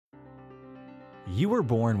You were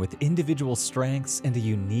born with individual strengths and a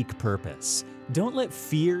unique purpose. Don't let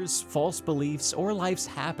fears, false beliefs, or life's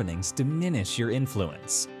happenings diminish your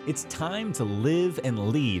influence. It's time to live and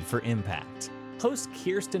lead for impact. Host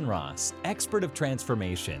Kirsten Ross, expert of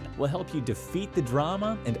transformation, will help you defeat the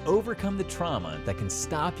drama and overcome the trauma that can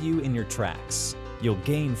stop you in your tracks. You'll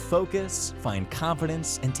gain focus, find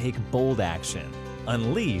confidence, and take bold action.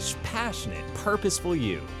 Unleash passionate, purposeful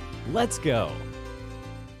you. Let's go.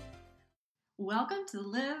 Welcome to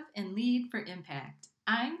Live and Lead for Impact.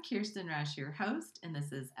 I'm Kirsten Rush, your host, and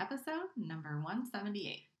this is episode number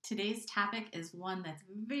 178. Today's topic is one that's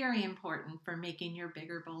very important for making your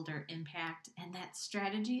bigger, bolder impact, and that's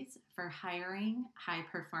strategies for hiring high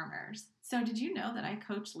performers. So did you know that I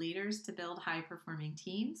coach leaders to build high-performing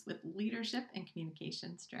teams with leadership and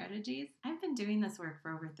communication strategies? I've been doing this work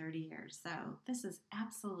for over 30 years, so this is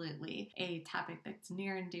absolutely a topic that's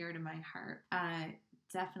near and dear to my heart.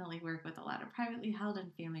 Definitely work with a lot of privately held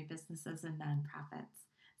and family businesses and nonprofits.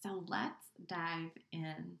 So let's dive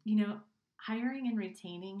in. Hiring and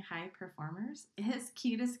retaining high performers is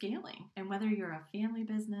key to scaling. And whether you're a family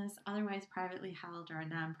business, otherwise privately held, or a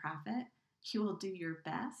nonprofit, you will do your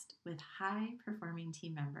best with high-performing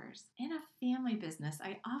team members. In a family business,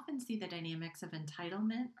 I often see the dynamics of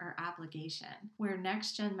entitlement or obligation, where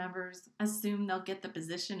next-gen members assume they'll get the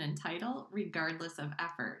position and title regardless of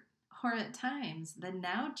effort. Or at times, the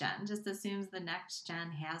now gen just assumes the next gen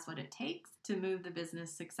has what it takes to move the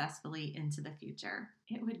business successfully into the future.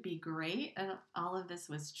 It would be great if all of this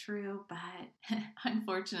was true, but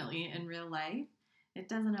unfortunately, in real life, it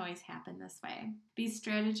doesn't always happen this way. These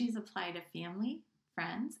strategies apply to family,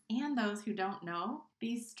 friends, and those who don't know.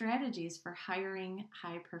 These strategies for hiring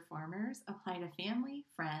high performers apply to family,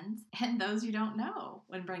 friends, and those you don't know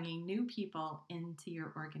when bringing new people into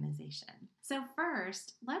your organization. So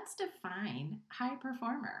first, let's define high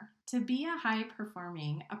performer. To be a high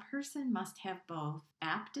performing, a person must have both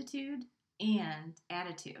aptitude and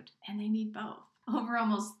attitude, and they need both. Over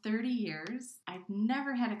almost 30 years, I've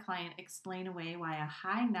never had a client explain away why a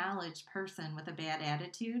high-knowledge person with a bad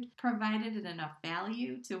attitude provided enough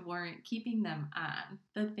value to warrant keeping them on.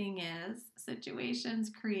 The thing is, situations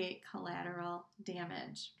create collateral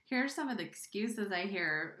damage. Here are some of the excuses I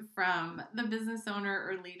hear from the business owner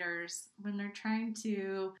or leaders when they're trying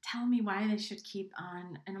to tell me why they should keep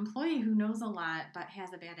on an employee who knows a lot but has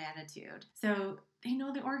a bad attitude. So they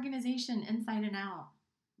know the organization inside and out.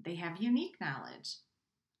 They have unique knowledge.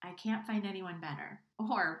 I can't find anyone better.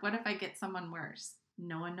 Or what if I get someone worse?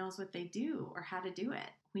 No one knows what they do or how to do it.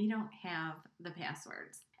 We don't have the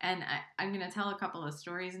passwords. And I'm going to tell a couple of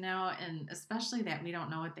stories now, and especially that we don't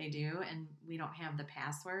know what they do and we don't have the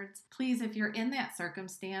passwords. Please, if you're in that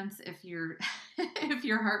circumstance, if your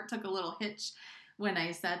heart took a little hitch when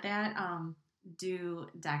I said that, do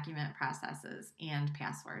document processes and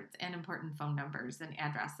passwords and important phone numbers and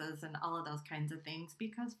addresses and all of those kinds of things,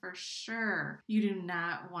 because for sure you do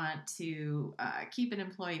not want to keep an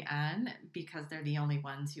employee on because they're the only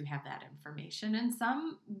ones who have that information. And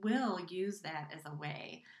some will use that as a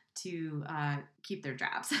way to keep their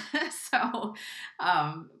jobs. So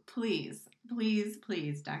please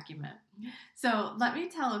document. So let me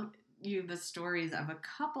tell you the stories of a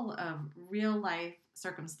couple of real life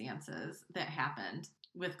circumstances that happened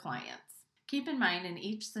with clients. Keep in mind, in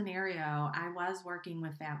each scenario, I was working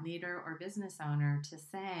with that leader or business owner to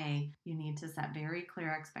say, you need to set very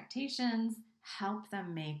clear expectations, help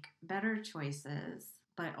them make better choices,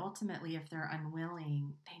 but ultimately, if they're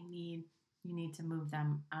unwilling, you need to move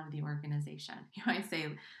them out of the organization. I say,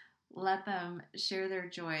 let them share their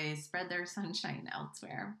joy, spread their sunshine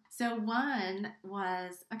elsewhere. So one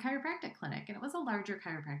was a chiropractic clinic, and it was a larger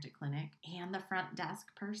chiropractic clinic. And the front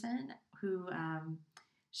desk person who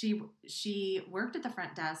she worked at the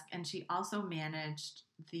front desk, and she also managed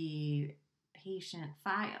the patient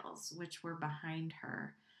files, which were behind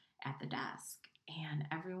her at the desk. And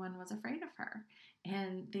everyone was afraid of her.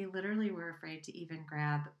 And they literally were afraid to even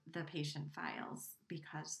grab the patient files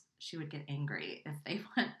because she would get angry if they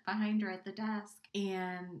went behind her at the desk.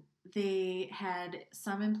 And they had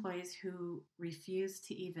some employees who refused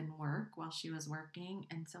to even work while she was working.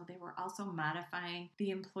 And so they were also modifying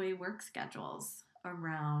the employee work schedules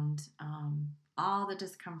around all the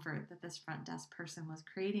discomfort that this front desk person was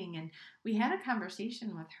creating. And we had a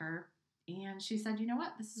conversation with her, and she said, you know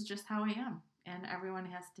what, this is just how I am. And everyone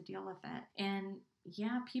has to deal with it. And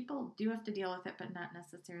yeah, people do have to deal with it, but not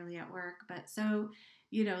necessarily at work. But so,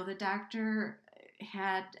 the doctor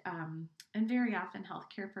had, and very often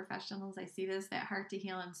healthcare professionals, I see this, that heart to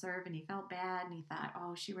heal and serve, and he felt bad, and he thought,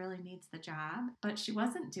 oh, she really needs the job. But she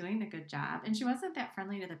wasn't doing a good job, and she wasn't that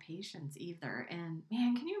friendly to the patients either. And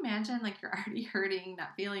man, can you imagine imagine like you're already hurting,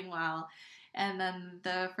 not feeling well, and then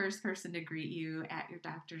the first person to greet you at your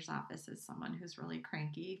doctor's office is someone who's really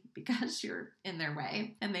cranky because you're in their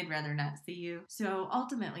way and they'd rather not see you. So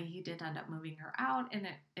ultimately he did end up moving her out,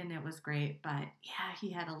 and it was great. But yeah,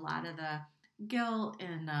 he had a lot of the guilt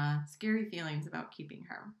and scary feelings about keeping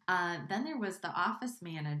her. Then there was the office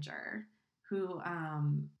manager who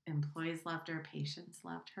employees loved her, patients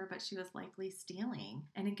loved her, but she was likely stealing.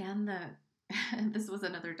 And again, this was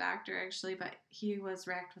another doctor actually, but he was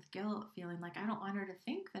racked with guilt, feeling like, I don't want her to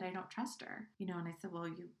think that I don't trust her. And I said, well,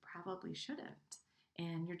 you probably shouldn't.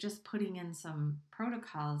 And you're just putting in some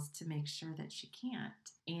protocols to make sure that she can't.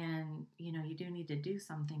 And, you do need to do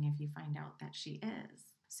something if you find out that she is.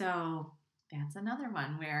 So that's another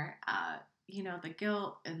one where, the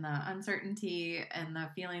guilt and the uncertainty and the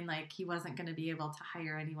feeling like he wasn't going to be able to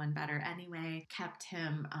hire anyone better anyway kept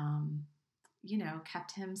him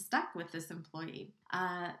stuck with this employee.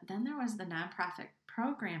 Then there was the nonprofit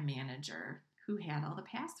program manager who had all the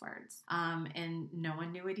passwords, and no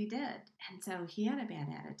one knew what he did. And so he had a bad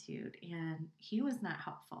attitude, and he was not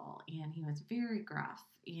helpful, and he was very gruff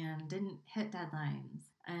and didn't hit deadlines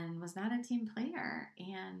and was not a team player.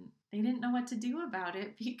 And they didn't know what to do about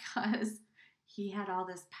it because he had all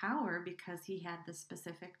this power because he had the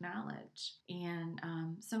specific knowledge. And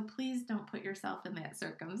so please don't put yourself in that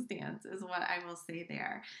circumstance is what I will say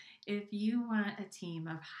there. If you want a team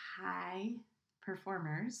of high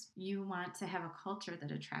performers, you want to have a culture that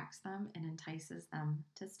attracts them and entices them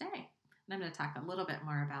to stay. And I'm going to talk a little bit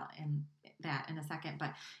more about that in a second.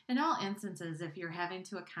 But in all instances, if you're having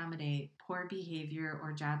to accommodate poor behavior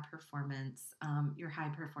or job performance, your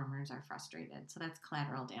high performers are frustrated. So that's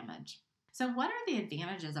collateral damage. So what are the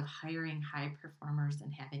advantages of hiring high performers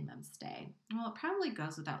and having them stay? Well, it probably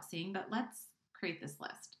goes without saying, but let's create this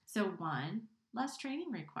list. So 1, less training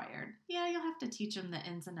required. Yeah, you'll have to teach them the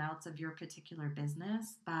ins and outs of your particular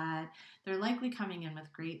business, but they're likely coming in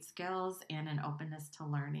with great skills and an openness to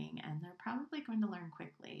learning, and they're probably going to learn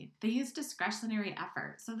quickly. They use discretionary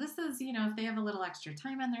effort. So this is, if they have a little extra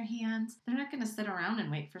time on their hands, they're not going to sit around and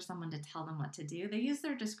wait for someone to tell them what to do. They use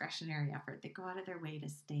their discretionary effort. They go out of their way to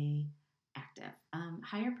stay active.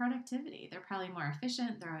 Higher productivity. They're probably more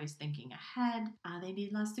efficient. They're always thinking ahead. They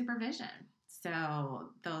need less supervision. So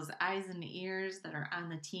those eyes and ears that are on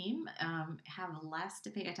the team have less to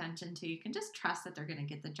pay attention to. You can just trust that they're going to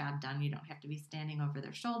get the job done. You don't have to be standing over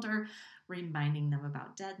their shoulder, reminding them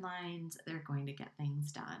about deadlines. They're going to get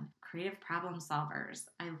things done. Creative problem solvers.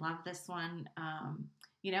 I love this one.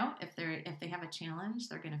 If they have a challenge,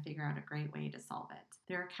 they're going to figure out a great way to solve it.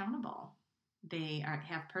 They're accountable. They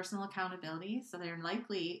have personal accountability, so they're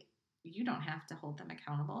likely you don't have to hold them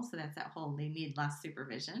accountable. So that's that whole they need less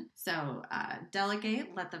supervision. So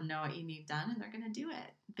delegate, let them know what you need done, and they're going to do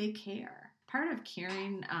it. They care. Part of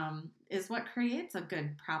caring is what creates a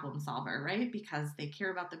good problem solver, right? Because they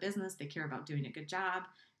care about the business, they care about doing a good job,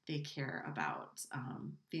 they care about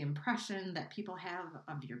the impression that people have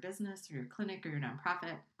of your business or your clinic or your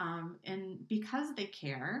nonprofit. And because they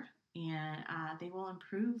care, and they will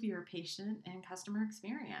improve your patient and customer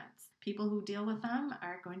experience. People who deal with them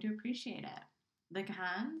are going to appreciate it. The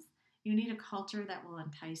cons, you need a culture that will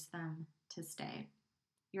entice them to stay.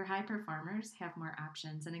 Your high performers have more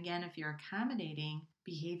options. And again, if you're accommodating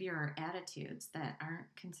behavior or attitudes that aren't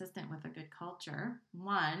consistent with a good culture,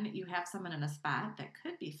 1, you have someone in a spot that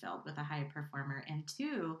could be filled with a high performer, and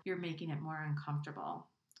 2, you're making it more uncomfortable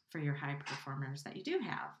for your high performers that you do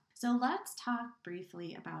have. So let's talk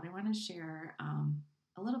briefly about, I want to share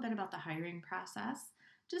a little bit about the hiring process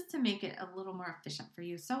just to make it a little more efficient for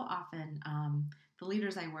you. So often the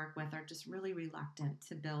leaders I work with are just really reluctant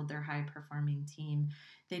to build their high performing team.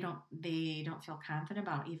 They don't feel confident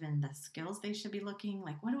about even the skills they should be looking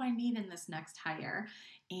like. What do I need in this next hire?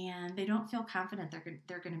 And they don't feel confident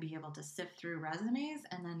they're going to be able to sift through resumes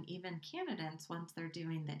and then even candidates once they're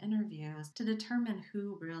doing the interviews to determine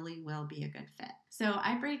who really will be a good fit. So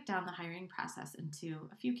I break down the hiring process into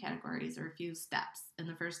a few categories or a few steps. And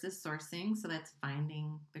the first is sourcing. So that's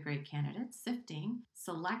finding the great candidates, sifting,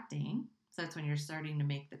 selecting. So that's when you're starting to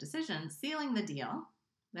make the decision, sealing the deal.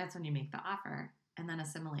 That's when you make the offer, and then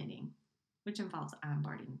assimilating, which involves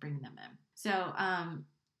onboarding, bringing them in. So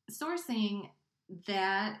sourcing,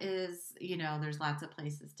 that is, there's lots of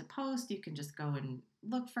places to post. You can just go and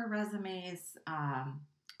look for resumes,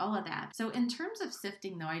 all of that. So in terms of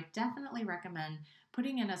sifting, though, I definitely recommend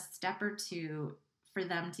putting in a step or two for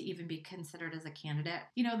them to even be considered as a candidate.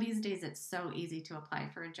 These days it's so easy to apply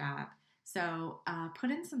for a job. So put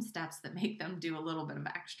in some steps that make them do a little bit of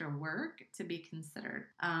extra work to be considered.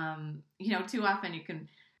 Too often you can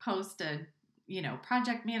post a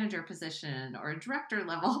project manager position or a director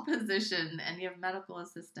level position, and you have medical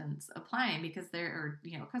assistants applying because they're, or,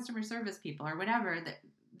 customer service people or whatever, that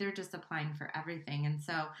they're just applying for everything. And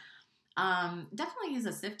so definitely use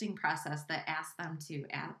a sifting process that asks them to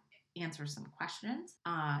answer some questions,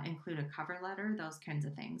 include a cover letter, those kinds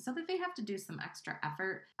of things, so that they have to do some extra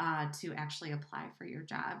effort to actually apply for your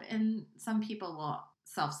job. And some people will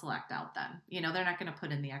self-select out then. They're not going to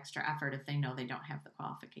put in the extra effort if they know they don't have the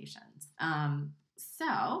qualifications.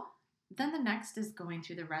 So then the next is going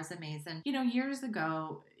through the resumes. And, years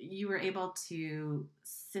ago, you were able to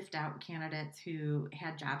sift out candidates who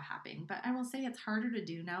had job hopping. But I will say it's harder to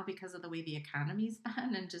do now because of the way the economy's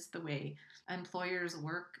been and just the way employers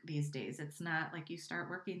work these days. It's not like you start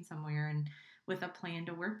working somewhere and with a plan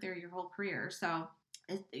to work there your whole career. So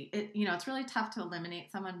it's really tough to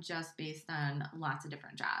eliminate someone just based on lots of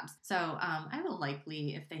different jobs. So I will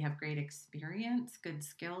likely, if they have great experience, good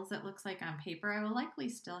skills, it looks like on paper, I will likely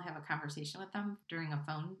still have a conversation with them during a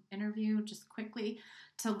phone interview, just quickly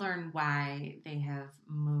to learn why they have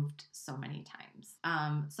moved so many times.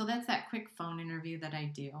 So that's that quick phone interview that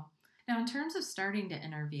I do. Now, in terms of starting to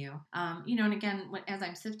interview, and again, as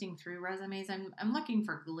I'm sifting through resumes, I'm looking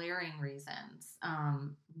for glaring reasons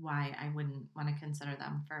why I wouldn't want to consider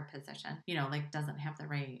them for a position. Like doesn't have the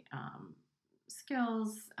right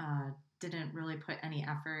skills, didn't really put any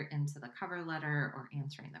effort into the cover letter or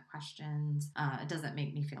answering the questions. It doesn't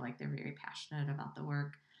make me feel like they're very passionate about the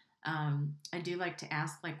work. I do like to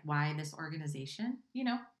ask why this organization,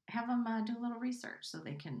 have them do a little research so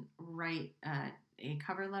they can write a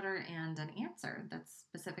cover letter and an answer that's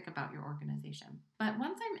specific about your organization. But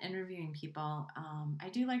once I'm interviewing people, I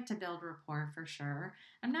do like to build rapport for sure.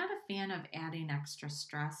 I'm not a fan of adding extra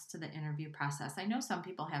stress to the interview process. I know some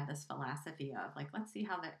people have this philosophy of let's see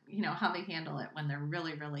how they handle it when they're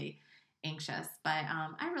really, really anxious. But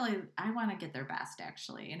I want to get their best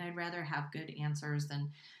actually, and I'd rather have good answers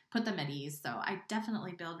than put them at ease. So I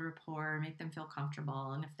definitely build rapport, make them feel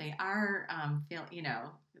comfortable, and if they are feel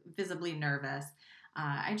visibly nervous,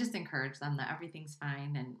 I just encourage them that everything's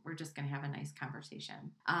fine and we're just going to have a nice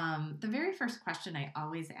conversation. The very first question I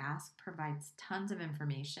always ask provides tons of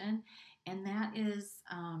information, and that is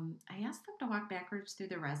I ask them to walk backwards through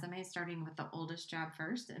the resume, starting with the oldest job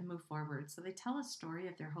first and move forward. So they tell a story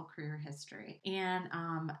of their whole career history. And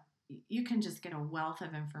you can just get a wealth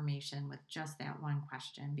of information with just that one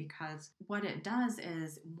question, because what it does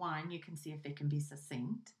is, one, you can see if they can be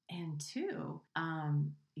succinct, and two,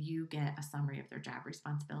 you get a summary of their job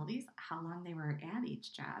responsibilities, how long they were at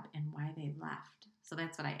each job, and why they left. So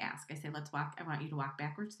that's what I ask. I say, I want you to walk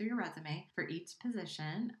backwards through your resume. For each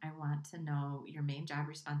position, I want to know your main job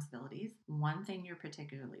responsibilities, one thing you're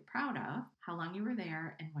particularly proud of, how long you were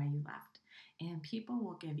there, and why you left. And people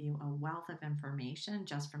will give you a wealth of information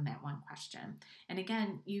just from that one question. And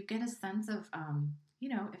again, you get a sense of,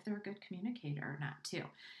 if they're a good communicator or not too.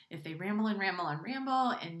 If they ramble and ramble and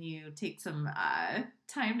ramble, and you take some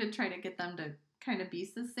time to try to get them to kind of be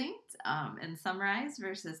succinct and summarize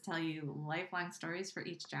versus tell you lifelong stories for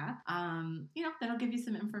each job, that'll give you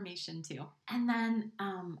some information too. And then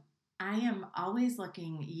I am always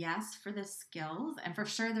looking, yes, for the skills, and for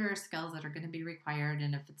sure there are skills that are going to be required.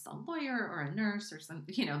 And if it's a lawyer or a nurse or some,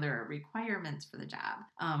 there are requirements for the job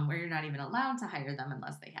where you're not even allowed to hire them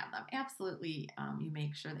unless they have them. Absolutely, you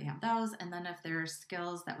make sure they have those. And then if there are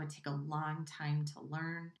skills that would take a long time to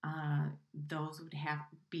learn, those would have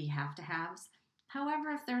to haves. However,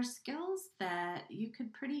 if there are skills that you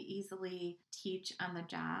could pretty easily teach on the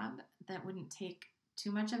job that wouldn't take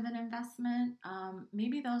too much of an investment,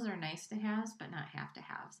 maybe those are nice to haves, but not have to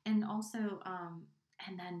haves. And also,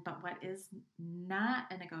 but what is not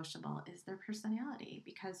a negotiable is their personality,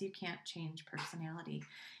 because you can't change personality.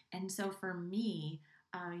 And so for me,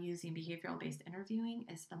 using behavioral-based interviewing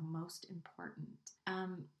is the most important,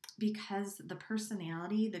 because the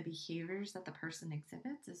personality, the behaviors that the person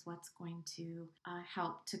exhibits is what's going to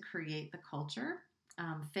help to create the culture,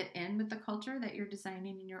 fit in with the culture that you're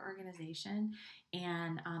designing in your organization,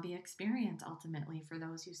 and the experience ultimately for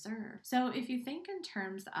those you serve. So if you think in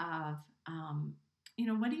terms of,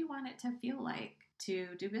 what do you want it to feel like to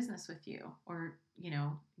do business with you, or,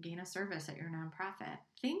 gain a service at your nonprofit?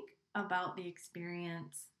 Think about the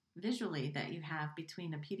experience visually that you have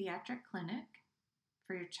between a pediatric clinic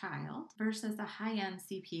for your child versus a high-end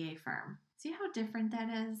CPA firm. See how different that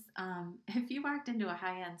is? If you walked into a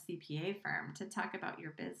high-end CPA firm to talk about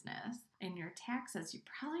your business and your taxes, you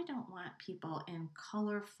probably don't want people in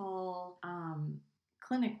colorful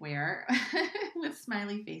clinic wear with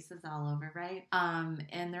smiley faces all over, right?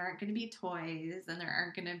 And there aren't going to be toys, and there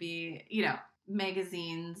aren't going to be,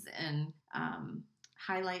 magazines and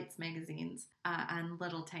highlights magazines on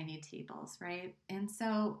little tiny tables, right? And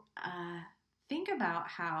so think about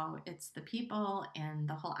how it's the people and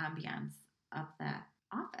the whole ambiance of the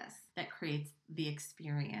office that creates the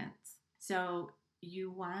experience. So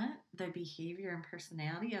you want the behavior and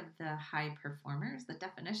personality of the high performers. The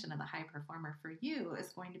definition of the high performer for you is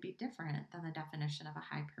going to be different than the definition of a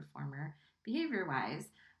high performer behavior-wise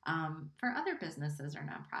for other businesses or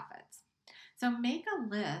nonprofits. So make a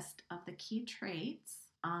list of the key traits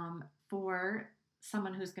for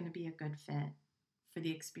someone who's going to be a good fit for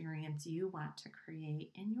the experience you want to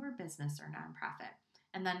create in your business or nonprofit.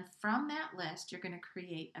 And then from that list, you're going to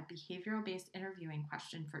create a behavioral-based interviewing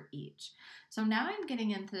question for each. So now I'm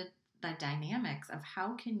getting into the dynamics of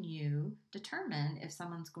how can you determine if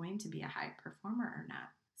someone's going to be a high performer or not.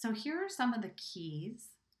 So here are some of the keys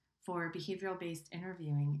for behavioral-based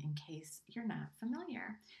interviewing in case you're not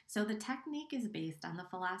familiar. So the technique is based on the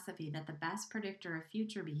philosophy that the best predictor of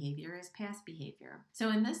future behavior is past behavior. So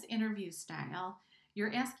in this interview style,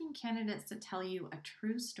 you're asking candidates to tell you a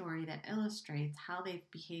true story that illustrates how they've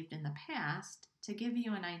behaved in the past to give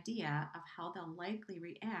you an idea of how they'll likely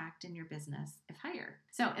react in your business if hired.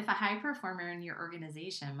 So if a high performer in your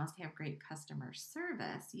organization must have great customer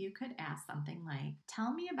service, you could ask something like,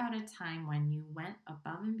 tell me about a time when you went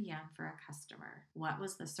above and beyond for a customer. What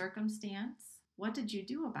was the circumstance? What did you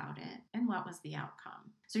do about it? And what was the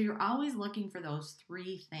outcome? So you're always looking for those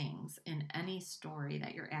three things in any story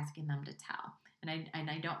that you're asking them to tell. And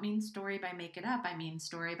I don't mean story by make it up. I mean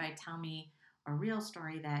story by tell me a real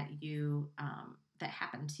story that that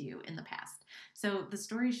happened to you in the past. So the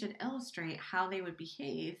story should illustrate how they would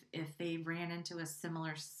behave if they ran into a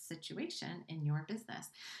similar situation in your business.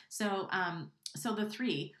 So the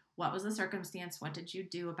three: what was the circumstance? What did you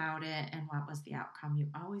do about it? And what was the outcome? You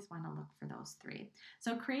always want to look for those three.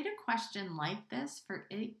 So create a question like this for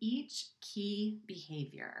each key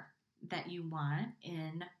behavior that you want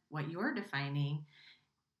in what you're defining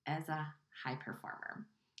as a high performer.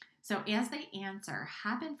 So as they answer,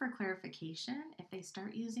 hop in for clarification if they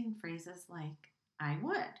start using phrases like, I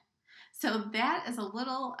would. So that is a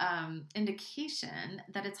little indication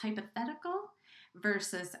that it's hypothetical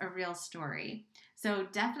versus a real story. So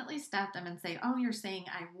definitely stop them and say, oh, you're saying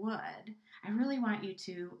I would. I really want you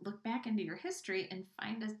to look back into your history and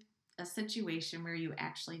find a situation where you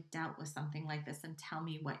actually dealt with something like this and tell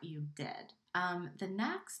me what you did. The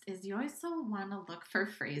next is you also want to look for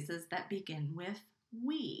phrases that begin with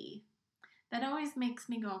we. That always makes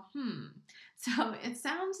me go, So it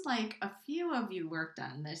sounds like a few of you worked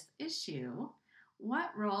on this issue. What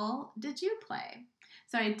role did you play?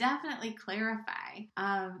 So I definitely clarify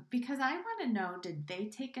because I want to know, did they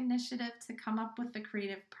take initiative to come up with the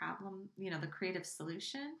creative problem, the creative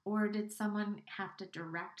solution, or did someone have to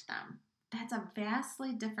direct them? That's a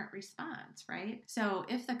vastly different response, right? So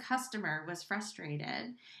if the customer was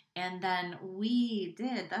frustrated and then we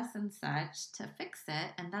did thus and such to fix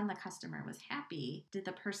it, and then the customer was happy, did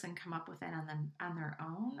the person come up with it on their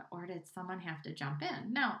own, or did someone have to jump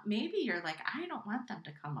in? Now, maybe you're like, I don't want them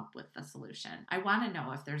to come up with the solution. I want to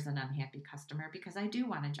know if there's an unhappy customer because I do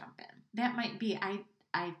want to jump in. That might be,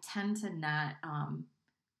 I tend to not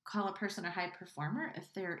call a person a high performer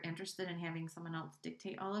if they're interested in having someone else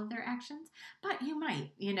dictate all of their actions. But you might,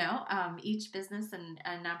 each business and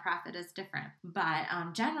nonprofit is different. But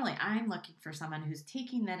generally, I'm looking for someone who's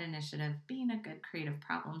taking that initiative, being a good creative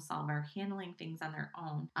problem solver, handling things on their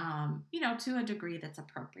own, to a degree that's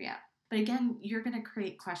appropriate. But again, you're going to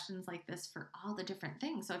create questions like this for all the different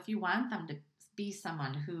things. So if you want them to be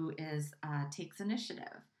someone who takes initiative,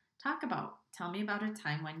 tell me about a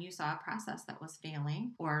time when you saw a process that was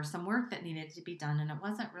failing or some work that needed to be done and it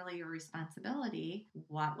wasn't really your responsibility.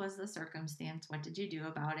 What was the circumstance? What did you do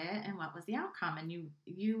about it? And what was the outcome? And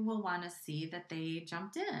you will want to see that they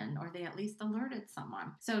jumped in or they at least alerted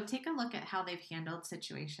someone. So take a look at how they've handled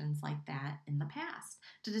situations like that in the past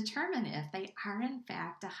to determine if they are in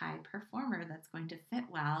fact a high performer that's going to fit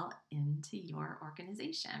well into your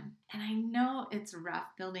organization. And I know it's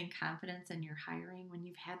rough building confidence in your hiring when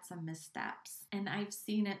you've had some missteps. And I've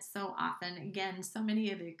seen it so often. Again, so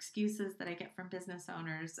many of the excuses that I get from business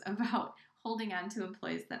owners about holding on to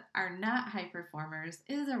employees that are not high performers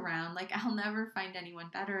is around, like, I'll never find anyone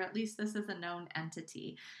better. At least this is a known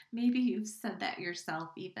entity. Maybe you've said that yourself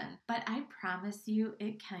even. But I promise you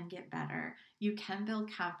it can get better. You can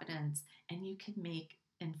build confidence and you can make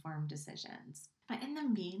informed decisions. But in the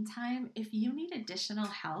meantime, if you need additional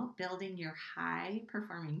help building your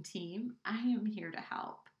high-performing team, I am here to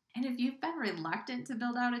help. And if you've been reluctant to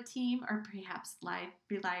build out a team or perhaps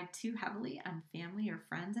relied too heavily on family or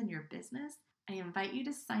friends in your business, I invite you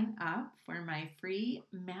to sign up for my free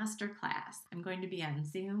masterclass. I'm going to be on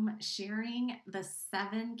Zoom sharing the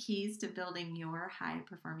 7 keys to building your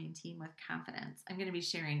high-performing team with confidence. I'm going to be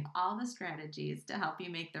sharing all the strategies to help you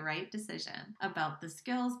make the right decision about the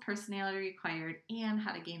skills, personality required, and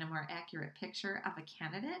how to gain a more accurate picture of a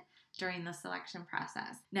candidate during the selection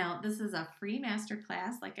process. Now, this is a free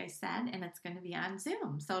masterclass, like I said, and it's going to be on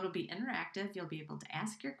Zoom. So it'll be interactive. You'll be able to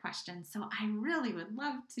ask your questions. So I really would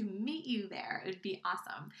love to meet you there. It would be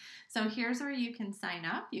awesome. So here's where you can sign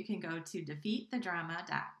up. You can go to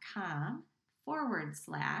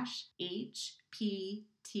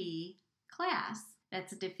defeatthedrama.com/HPT class.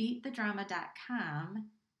 That's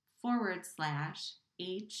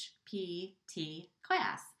defeatthedrama.com/HPT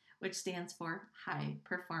class, which stands for High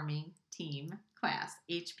Performing Team Class,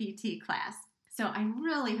 HPT class. So I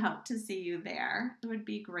really hope to see you there. It would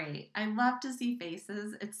be great. I love to see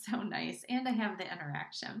faces. It's so nice. And I have the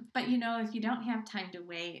interaction. But if you don't have time to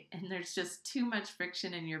wait and there's just too much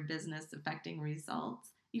friction in your business affecting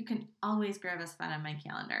results, you can always grab a spot on my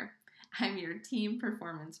calendar. I'm your team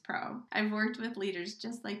performance pro. I've worked with leaders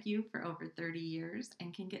just like you for over 30 years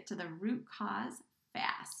and can get to the root cause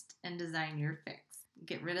fast and design your fix.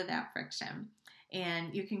 Get rid of that friction.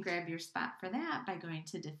 And you can grab your spot for that by going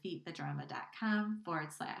to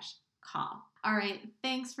defeatthedrama.com/call. All right,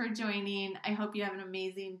 thanks for joining. I hope you have an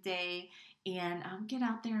amazing day, and get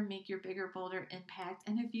out there and make your bigger, bolder impact.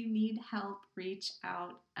 And if you need help, reach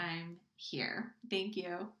out. I'm here. Thank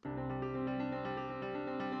you.